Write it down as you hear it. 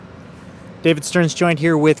David Stearns joined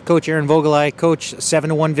here with Coach Aaron Vogelai. Coach,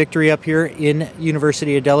 7-1 victory up here in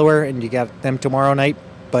University of Delaware, and you got them tomorrow night.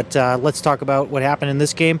 But let's talk about what happened in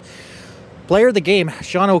this game. Player of the game,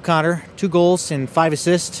 Sean O'Connor, 2 goals and 5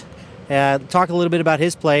 assists. Talk a little bit about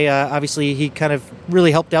his play. Obviously, he kind of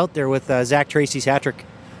really helped out there with Zach Tracy's hat trick.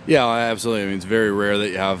 Yeah, absolutely. I mean, it's very rare that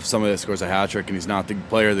you have somebody that scores a hat trick and he's not the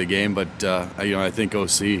player of the game. But I think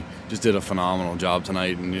OC just did a phenomenal job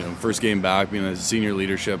tonight. And first game back, being a senior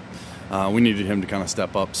leadership, we needed him to kind of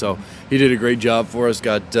step up. So he did a great job for us. He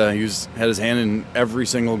had his hand in every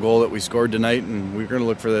single goal that we scored tonight, and we're going to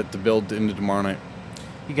look for that to build into tomorrow night.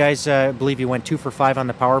 You guys, I believe you went 2 for 5 on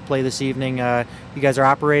the power play this evening. You guys are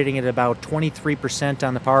operating at about 23%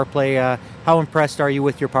 on the power play. How impressed are you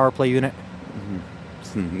with your power play unit?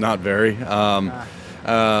 Not very. Hoppy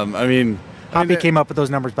came up with those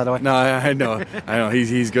numbers, by the way. No, I know.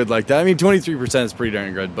 He's good like that. I mean, 23% is pretty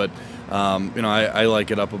darn good, but I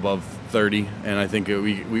like it up above 30, and I think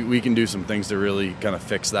we can do some things to really kind of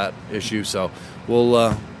fix that issue. So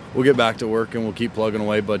we'll get back to work and we'll keep plugging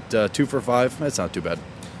away. But 2 for 5, that's not too bad.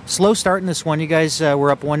 Slow start in this one. You guys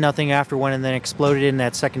were up 1-0 after one, and then exploded in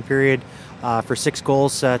that second period for 6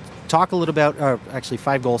 goals. Talk a little about, actually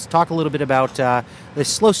 5 goals. Talk a little bit about the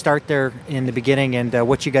slow start there in the beginning and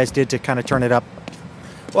what you guys did to kind of turn it up.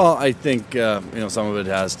 Well, I think some of it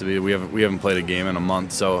has to be we haven't played a game in a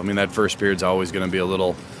month, so I mean that first period's always going to be a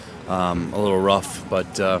little rough.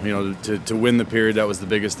 But to win the period, that was the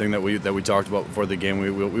biggest thing that we talked about before the game.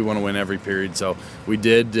 We want to win every period, so we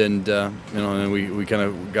did, and and we kind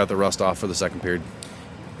of got the rust off for the second period.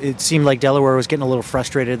 It seemed like Delaware was getting a little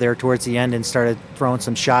frustrated there towards the end and started throwing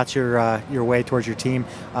some shots your way towards your team.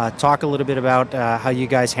 Talk a little bit about how you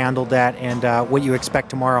guys handled that and what you expect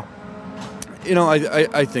tomorrow.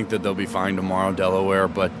 I think that they'll be fine tomorrow, Delaware.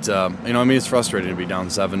 But it's frustrating to be down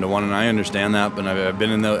 7-1, and I understand that. But I've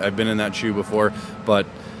been in that shoe before. But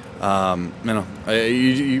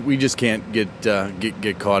we just can't get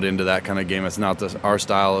caught into that kind of game. It's not our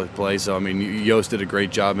style of play. So I mean, Yost did a great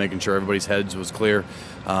job making sure everybody's heads was clear.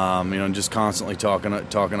 Just constantly talking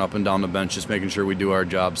up and down the bench, just making sure we do our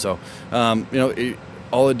job. So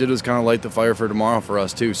all it did was kind of light the fire for tomorrow for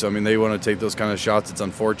us too. So I mean, they want to take those kind of shots. It's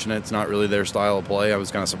unfortunate. It's not really their style of play. I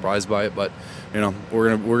was kind of surprised by it, but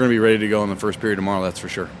we're gonna be ready to go in the first period tomorrow. That's for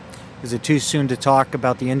sure. Is it too soon to talk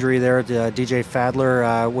about the injury there to DJ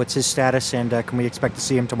Fadler? What's his status, and can we expect to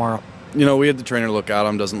see him tomorrow? We had the trainer look at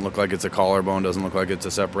him. Doesn't look like it's a collarbone. Doesn't look like it's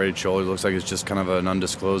a separated shoulder. It looks like it's just kind of an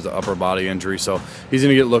undisclosed upper body injury. So he's going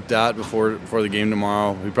to get looked at before the game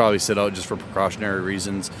tomorrow. He'll probably sit out just for precautionary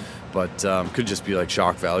reasons, but could just be like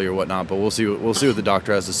shock value or whatnot. But we'll see what the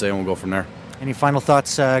doctor has to say, and we'll go from there. Any final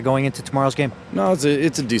thoughts going into tomorrow's game? No, it's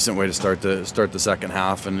a decent way to start the second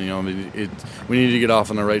half, and we need to get off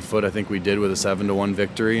on the right foot. I think we did with a 7-1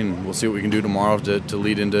 victory, and we'll see what we can do tomorrow to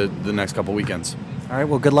lead into the next couple weekends. All right,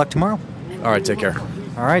 well, good luck tomorrow. All right, take care.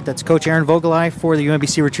 All right, that's Coach Aaron Vogelai for the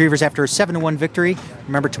UMBC Retrievers after a 7-1 victory.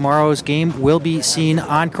 Remember, tomorrow's game will be seen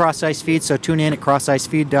on Cross Ice Feed, so tune in at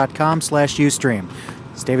crossicefeed.com/Ustream.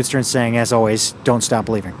 It's David Stearns saying, as always, don't stop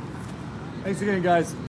believing. Thanks again, guys.